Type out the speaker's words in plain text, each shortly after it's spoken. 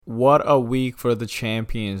what a week for the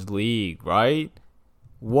Champions League, right?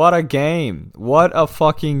 What a game. What a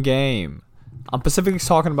fucking game. I'm specifically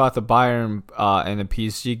talking about the Bayern and the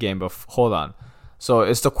PSG game, but hold on. So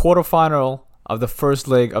it's the quarterfinal of the first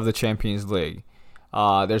leg of the Champions League.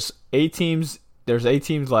 There's 8 teams. There's 8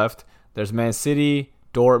 teams left. There's Man City,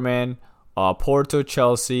 Dortmund, Porto,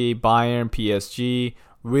 Chelsea, Bayern, PSG,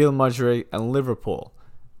 Real Madrid, and Liverpool.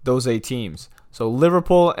 Those 8 teams. So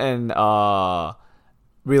Liverpool and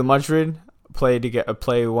Real Madrid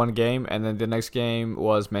play one game, and then the next game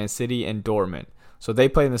was Man City and Dortmund. So they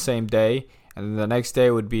play in the same day, and then the next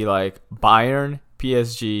day would be like Bayern,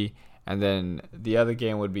 PSG, and then the other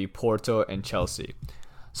game would be Porto and Chelsea.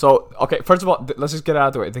 So, okay, first of all, let's just get it out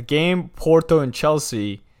of the way. The game Porto and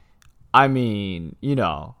Chelsea, I mean,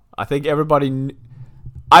 I think everybody...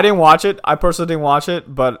 I didn't watch it. I personally didn't watch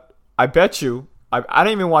it, but I bet you... I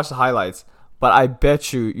didn't even watch the highlights, but I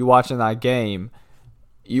bet you watching that game,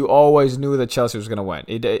 you always knew that Chelsea was going to win.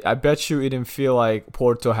 I bet you it didn't feel like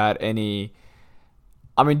Porto had any...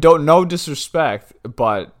 I mean, no disrespect,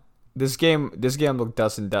 but this game looked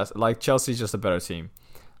dust and dust. Like, Chelsea's just a better team.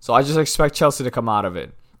 So I just expect Chelsea to come out of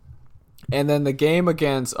it. And then the game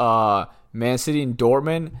against Man City and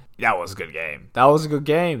Dortmund, that was a good game. I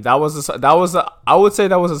would say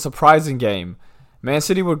that was a surprising game. Man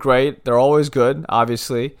City were great. They're always good,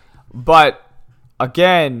 obviously. But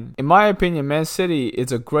again, in my opinion, Man City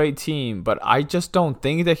is a great team, but I just don't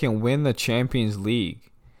think they can win the Champions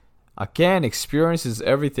League. Again, experience is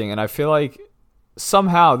everything, and I feel like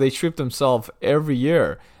somehow they trip themselves every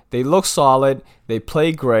year. They look solid. They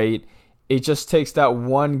play great. It just takes that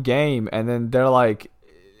one game, and then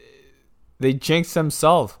they jinx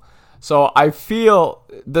themselves. So I feel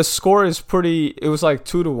the score is it was like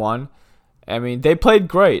 2-1. I mean, they played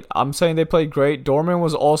great. I'm saying they played great. Dortmund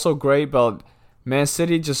was also great, but Man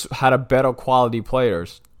City just had a better quality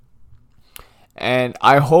players. And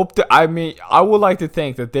I hope I would like to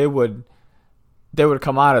think that they would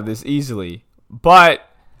come out of this easily. But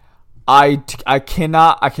I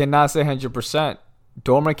cannot say 100%.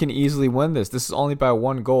 Dortmund can easily win this. This is only by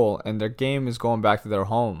 1 goal, and their game is going back to their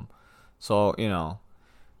home. So,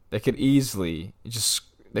 they could easily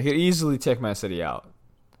take Man City out.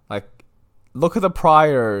 Like, look at the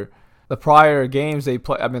prior games they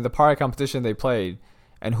play. I mean, the prior competition they played,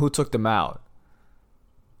 and who took them out.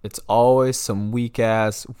 It's always some weak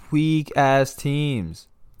ass teams.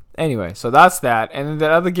 Anyway, so that's that. And then the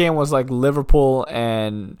other game was like Liverpool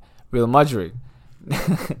and Real Madrid.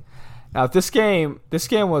 Now this game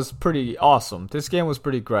was pretty awesome. This game was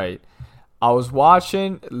pretty great. I was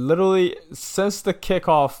watching literally since the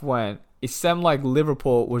kickoff went. It seemed like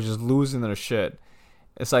Liverpool was just losing their shit.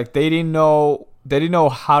 It's like they didn't know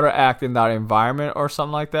how to act in that environment or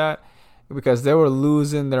something like that, because they were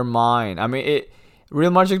losing their mind. I mean,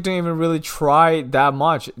 Real Madrid didn't even really try that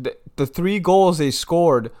much. The 3 goals they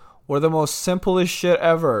scored were the most simplest shit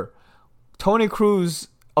ever. Toni Kroos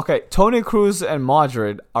and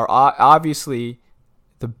Madrid are obviously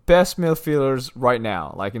the best midfielders right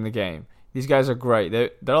now, like in the game. These guys are great.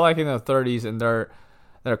 They're like in their 30s, and they're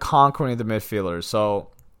conquering the midfielders.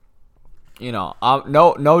 So,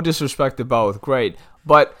 no disrespect to both. Great.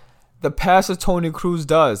 But the pass that Toni Kroos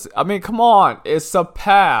does, I mean, come on. It's a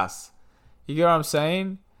pass. You get what I'm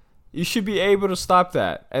saying? You should be able to stop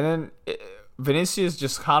that. And then Vinicius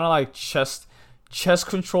just kind of like chest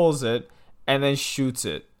controls it and then shoots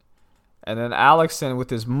it. And then Aleksandr with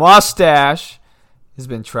his mustache has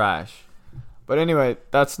been trash. But anyway,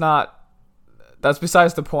 that's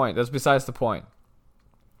besides the point.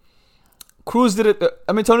 Kroos did it.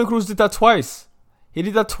 I mean, Toni Kroos did that twice. He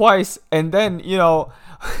did that twice. And then,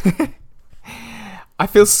 I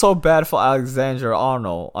feel so bad for Alexander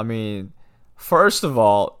Arnold. I mean, first of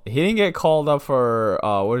all, he didn't get called up for,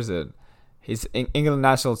 his England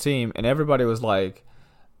national team. And everybody was like,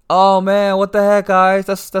 oh, man, what the heck, guys?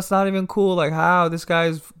 That's not even cool. Like, how? This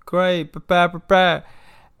guy's great.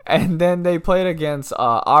 And then they played against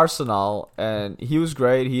Arsenal, and he was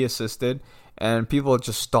great. He assisted. And people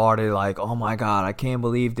just started like, oh, my God, I can't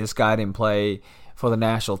believe this guy didn't play for the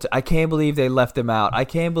national team. I can't believe they left him out. I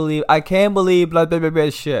can't believe blah, blah, blah, blah,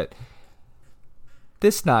 shit.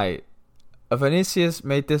 This night, Vinicius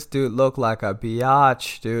made this dude look like a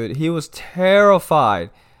biatch, dude. He was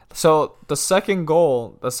terrified. So the second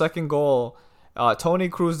goal, Toni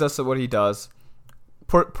Kroos does what he does.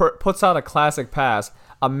 Puts out a classic pass,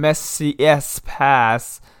 a Messi-esque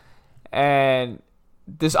pass, and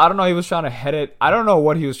this, I don't know, he was trying to head it. I don't know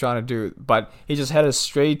what he was trying to do, but he just headed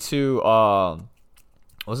straight to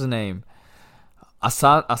what's his name,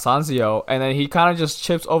 Asensio, and then he kind of just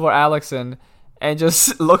chips over Aleksandr and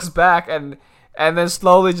just looks back, and and then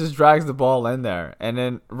slowly just drags the ball in there. And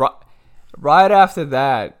then right after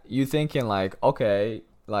that, you thinking like, okay,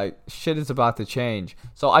 like shit is about to change.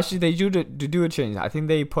 So actually, they do a change. I think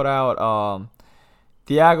they put out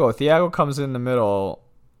Thiago. Thiago comes in the middle,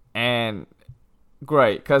 and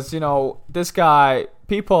great, because this guy.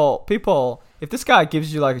 People. If this guy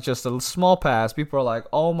gives you like just a small pass, people are like,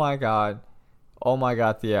 oh my god,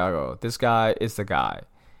 Thiago, this guy is the guy.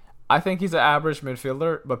 I think he's an average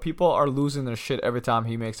midfielder, but people are losing their shit every time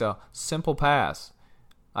he makes a simple pass.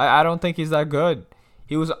 I don't think he's that good.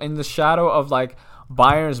 He was in the shadow of like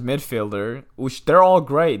Bayern's midfielder, which they're all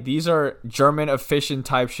great. These are German efficient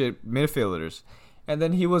type shit midfielders. And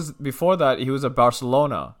then before that, he was at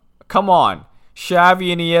Barcelona. Come on.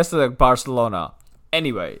 Xavi and Iniesta at Barcelona.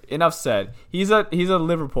 Anyway, enough said. He's at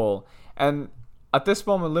Liverpool, and at this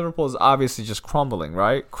moment, Liverpool is obviously just crumbling,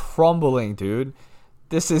 right? Crumbling, dude.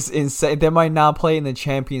 This is insane. They might not play in the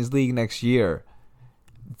Champions League next year.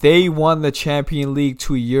 They won the Champions League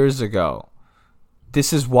 2 years ago.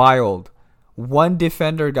 This is wild. One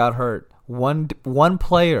defender got hurt. One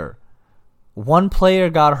player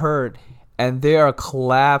got hurt, and they are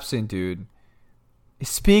collapsing, dude.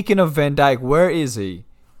 Speaking of Van Dijk, where is he?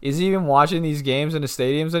 Is he even watching these games in the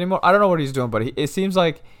stadiums anymore? I don't know what he's doing, but it seems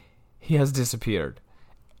like he has disappeared.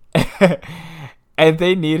 And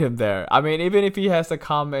they need him there. I mean, even if he has to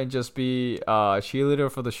come and just be a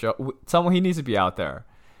cheerleader for the show, he needs to be out there.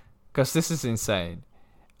 Because this is insane.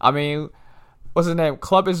 I mean, what's his name?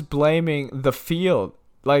 Club is blaming the field.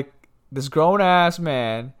 Like, this grown-ass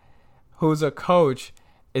man who's a coach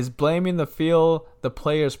is blaming the field the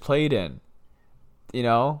players played in.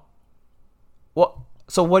 What?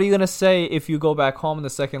 So what are you going to say if you go back home in the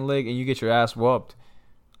second leg and you get your ass whooped?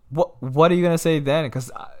 What are you going to say then?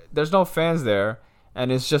 Because there's no fans there,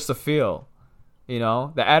 and it's just a field.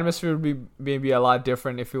 The atmosphere would be maybe a lot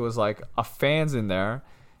different if it was like a fans in there.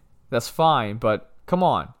 That's fine, but come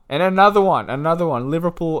on. And another one.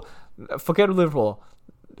 Liverpool, forget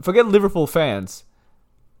Liverpool fans,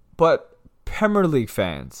 but Premier League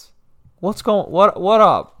fans. What up?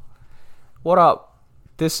 What up?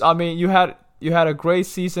 You had a great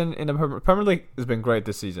season in the Premier League. Has been great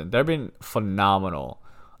this season. They've been phenomenal.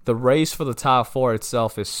 The race for the top four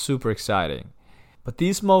itself is super exciting. But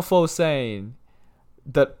these mofos saying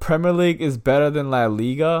that Premier League is better than La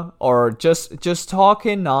Liga, or just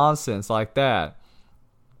talking nonsense like that.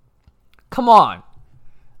 Come on.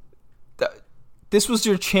 This was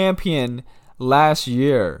your champion last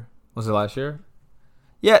year. Was it last year?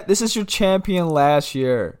 Yeah, this is your champion last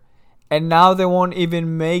year. And now they won't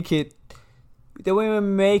even make it. They won't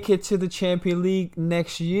even make it to the Champions League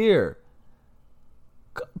next year.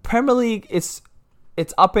 Premier League, it's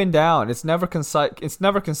up and down. It's never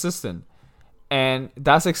consistent, and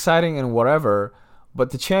that's exciting and whatever. But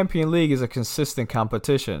the Champions League is a consistent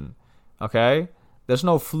competition. Okay, there's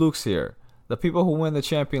no flukes here. The people who win the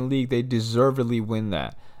Champions League, they deservedly win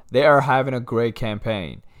that. They are having a great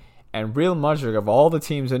campaign, and Real Madrid, of all the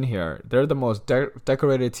teams in here, they're the most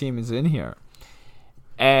decorated teams in here,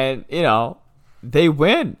 and they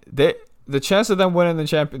win. The chance of them winning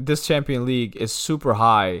this Champions League is super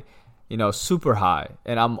high, super high.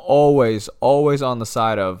 And I'm always on the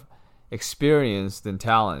side of experience than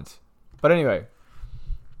talent. But anyway,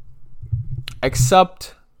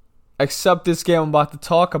 except this game I'm about to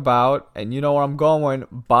talk about, and you know where I'm going,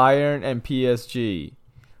 Bayern and PSG.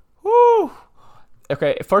 Woo!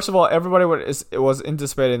 Okay, first of all, everybody was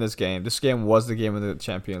anticipating this game. This game was the game of the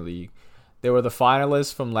Champions League. They were the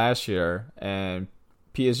finalists from last year, and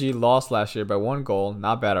PSG lost last year by 1 goal.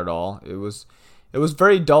 Not bad at all. It was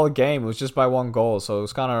very dull game. It was just by 1 goal, so it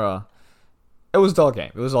was kind of it was a dull game.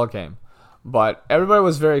 It was a dull game, but everybody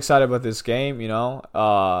was very excited about this game.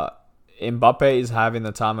 Mbappe is having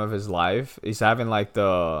the time of his life. He's having like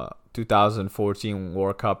the 2014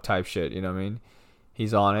 World Cup type shit. You know what I mean?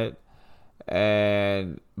 He's on it,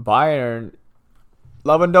 and Bayern,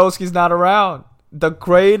 Lewandowski's not around. The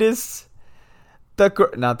greatest. He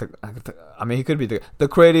could be the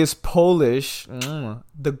greatest Polish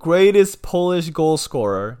goal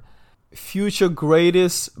scorer, future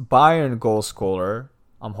greatest Bayern goal scorer.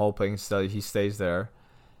 I'm hoping that he stays there.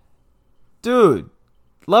 Dude,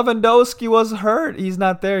 Lewandowski was hurt. He's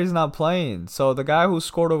not there. He's not playing. So the guy who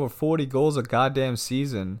scored over 40 goals a goddamn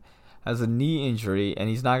season has a knee injury, and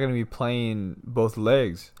he's not going to be playing both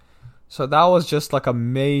legs. So that was just like a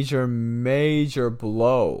major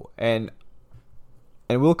blow. And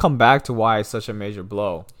we'll come back to why it's such a major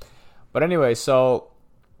blow. But anyway, so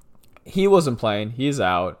he wasn't playing. He's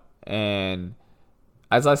out. And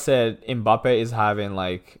as I said, Mbappe is having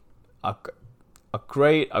like a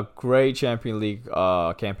great Champions League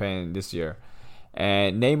campaign this year.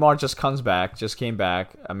 And Neymar just came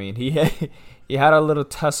back. I mean, he he had a little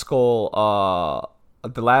test goal.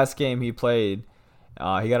 The last game he played,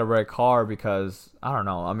 he got a red card because I don't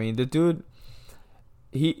know. I mean, the dude,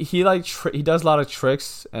 he like he does a lot of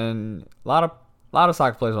tricks, and a lot of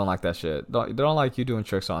soccer players don't like that shit. They don't like you doing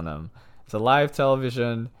tricks on them. It's a live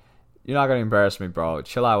television. You're not gonna embarrass me, bro.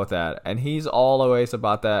 Chill out with that. And he's always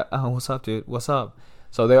about that. Oh, what's up, dude? What's up?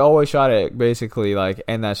 So they always try to basically like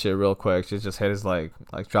end that shit real quick. Just hit his leg,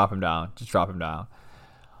 like drop him down. Just drop him down.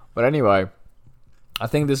 But anyway, I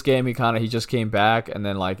think this game he just came back, and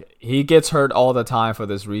then like he gets hurt all the time for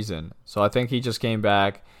this reason. So I think he just came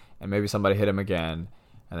back, and maybe somebody hit him again,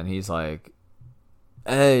 and then he's like,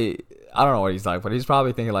 "Hey, I don't know what he's like, but he's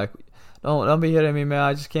probably thinking like, don't be hitting me, man.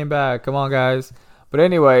 I just came back. Come on, guys." But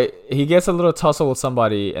anyway, he gets a little tussle with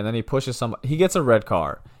somebody, and then he pushes somebody. He gets a red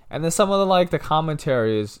card. And then some of the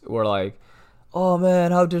commentaries were like, "Oh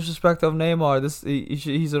man, how disrespectful of Neymar!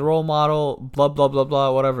 He's a role model, blah blah blah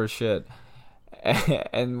blah, whatever shit."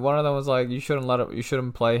 And one of them was like, "You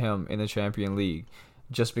shouldn't play him in the Champions League,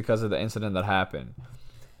 just because of the incident that happened."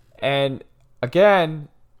 And again,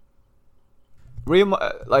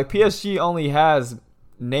 PSG only has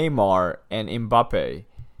Neymar and Mbappe,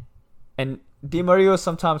 and Di Maria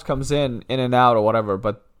sometimes comes in and out or whatever,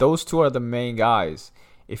 but those two are the main guys.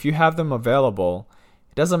 If you have them available,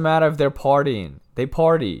 it doesn't matter if they're partying. They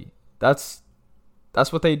party. That's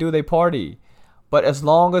what they do. They party. But as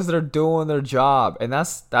long as they're doing their job, and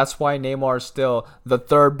that's why Neymar is still the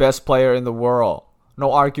third best player in the world.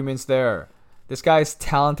 No arguments there. This guy is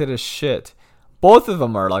talented as shit. Both of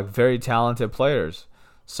them are like very talented players.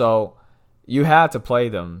 So you had to play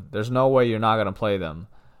them. There's no way you're not gonna play them.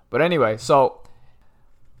 But anyway, so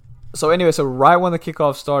right when the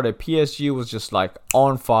kickoff started, PSG was just like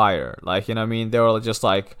on fire. Like, you know what I mean? They were just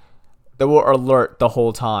like, they were alert the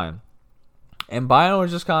whole time. And Bayern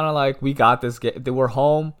was just kind of like, we got this game. They were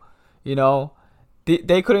home, you know.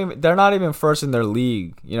 They couldn't even, they're not even first in their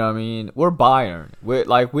league. You know what I mean? We're Bayern.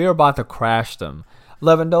 We're about to crash them.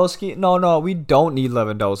 Lewandowski? No, we don't need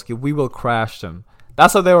Lewandowski. We will crash them.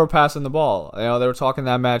 That's how they were passing the ball. You know, they were talking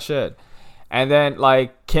that mad shit. And then,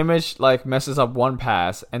 like, Kimmich, like, messes up one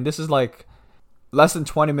pass. And this is, like, less than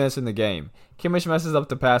 20 minutes in the game. Kimmich messes up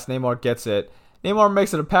the pass. Neymar gets it. Neymar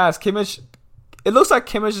makes it a pass. Kimmich, it looks like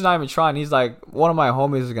Kimmich is not even trying. He's like, one of my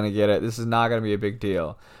homies is going to get it. This is not going to be a big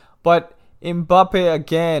deal. But Mbappe,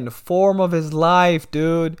 again, form of his life,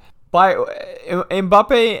 dude. By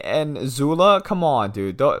Mbappe and Zula, come on,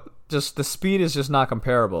 dude. Just the speed is just not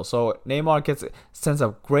comparable. So Neymar sends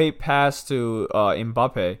a great pass to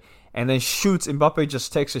Mbappe. And then shoots. Mbappe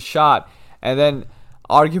just takes a shot, and then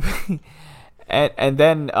arguably, and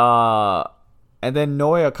then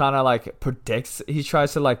Neuer kind of like predicts. He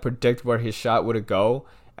tries to like predict where his shot would go,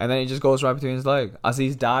 and then it just goes right between his legs as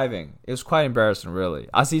he's diving. It was quite embarrassing, really.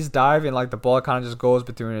 As he's diving, like the ball kind of just goes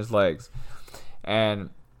between his legs, and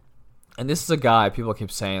this is a guy people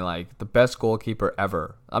keep saying like the best goalkeeper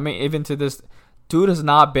ever. I mean, even to this. Dude has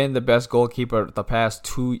not been the best goalkeeper the past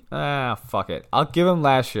fuck it. I'll give him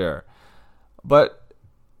last year. But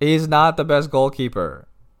he's not the best goalkeeper.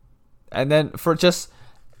 And then for just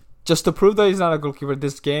to prove that he's not a goalkeeper,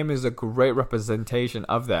 this game is a great representation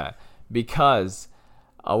of that. Because,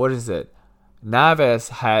 Navas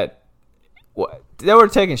had... They were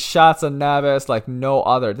taking shots on Navas like no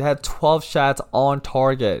other. They had 12 shots on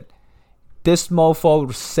target. This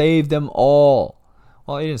mofo saved them all.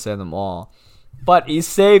 Well, he didn't save them all. But he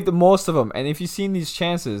saved most of them. And if you've seen these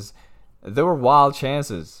chances, they were wild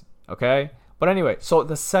chances. Okay? But anyway, so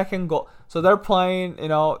the second goal. So they're playing, you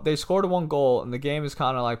know, they scored one goal. And the game is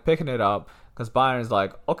kind of like picking it up. Because Bayern is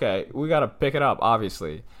like, okay, we got to pick it up,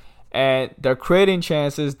 obviously. And they're creating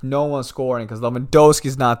chances. No one's scoring because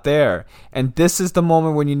Lewandowski's not there. And this is the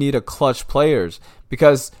moment when you need a clutch players.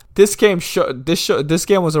 Because this game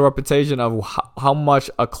was a reputation of how much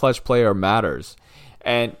a clutch player matters.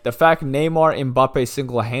 And the fact Neymar and Mbappe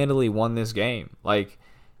single-handedly won this game. Like,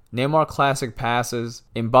 Neymar classic passes,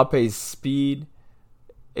 Mbappe's speed,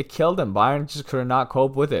 it killed them. Bayern just could not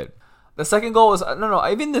cope with it. The second goal was...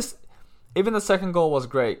 Even the second goal was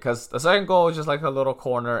great. Because the second goal was just like a little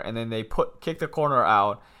corner. And then they kick the corner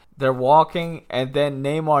out. They're walking. And then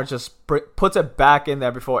Neymar just puts it back in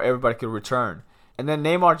there before everybody could return. And then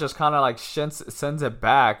Neymar just kind of like sends it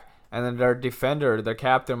back. And then their defender, their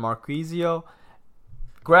captain, Marquisio...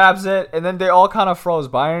 grabs it, and then they all kind of froze.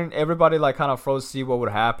 Bayern, everybody like kind of froze to see what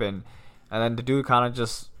would happen, and then the dude kind of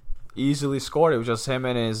just easily scored. It was just him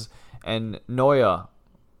and Neuer,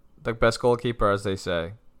 the best goalkeeper, as they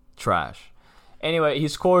say. Trash. Anyway, he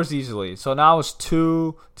scores easily. So now it's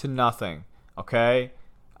 2-0. Okay,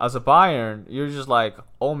 As a Bayern, you're just like,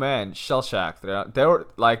 oh man, shell shocked.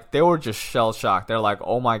 They were just shell shocked. They're like,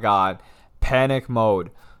 oh my god, panic mode.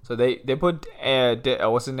 So they put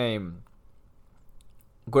what's his name?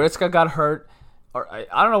 Goretzka got hurt, or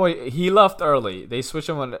I don't know what he left early. They switched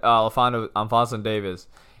him with Alphonso Davies,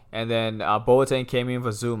 and then Boateng came in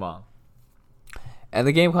for Zuma, and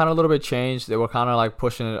the game kind of a little bit changed. They were kind of like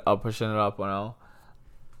pushing it up,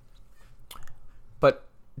 but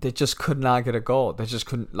they just could not get a goal. They just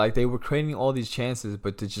couldn't. Like, they were creating all these chances,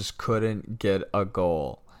 but they just couldn't get a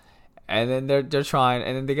goal. And then they're trying,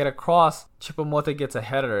 and then they get a cross. Choupo-Moting gets a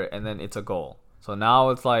header, and then it's a goal. So now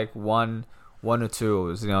it's like 1-2.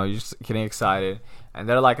 You're just getting excited, and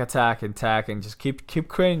they're like attacking, just keep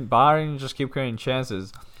creating. Bayern just keep creating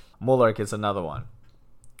chances. Muller gets another one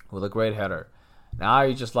with a great header. Now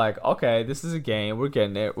you're just like, okay, this is a game. We're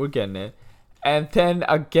getting it. And then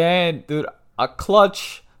again, dude, a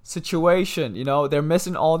clutch situation. They're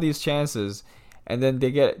missing all these chances, and then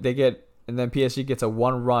they get, and then PSG gets a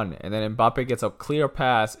one run, and then Mbappe gets a clear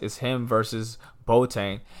pass. It's him versus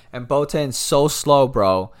Boateng, and Boateng's so slow,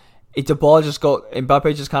 bro. The ball just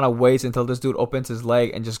Mbappe just kind of waits until this dude opens his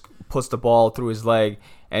leg and just puts the ball through his leg,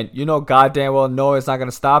 and goddamn well Neuer's not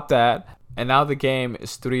gonna stop that. And now the game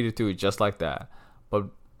is 3-2, just like that. But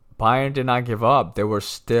Bayern did not give up. They were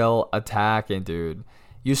still attacking, dude.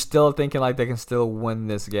 You still thinking like they can still win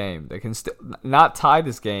this game. They can still not tie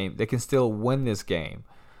this game. They can still win this game.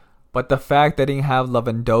 But the fact that they didn't have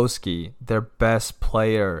Lewandowski, their best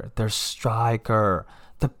player, their striker,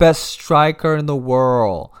 the best striker in the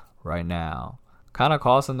world right now, kind of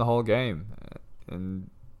cost them the whole game. And,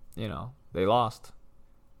 they lost.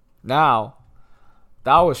 Now,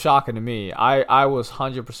 that was shocking to me. I was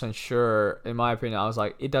 100% sure, in my opinion. I was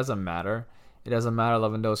like, it doesn't matter. It doesn't matter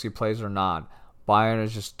Lewandowski plays or not. Bayern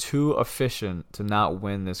is just too efficient to not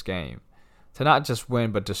win this game. To not just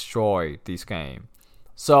win, but destroy this game.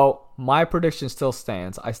 So, my prediction still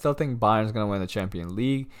stands. I still think Bayern's going to win the Champions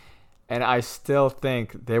League. And I still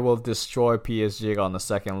think they will destroy PSG on the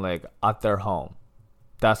second leg at their home.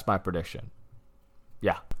 That's my prediction.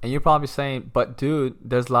 Yeah. And you're probably saying, but dude,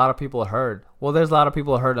 there's a lot of people hurt. Well, there's a lot of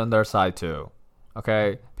people hurt on their side too.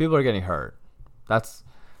 Okay? People are getting hurt. There's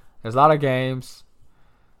a lot of games.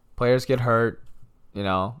 Players get hurt.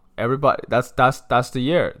 Everybody. That's the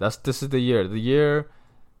year. This is the year. The year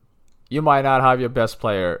you might not have your best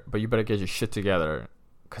player, but you better get your shit together,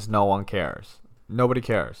 because no one cares. Nobody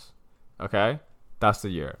cares. Okay? That's the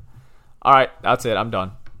year. All right. That's it. I'm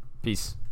done. Peace.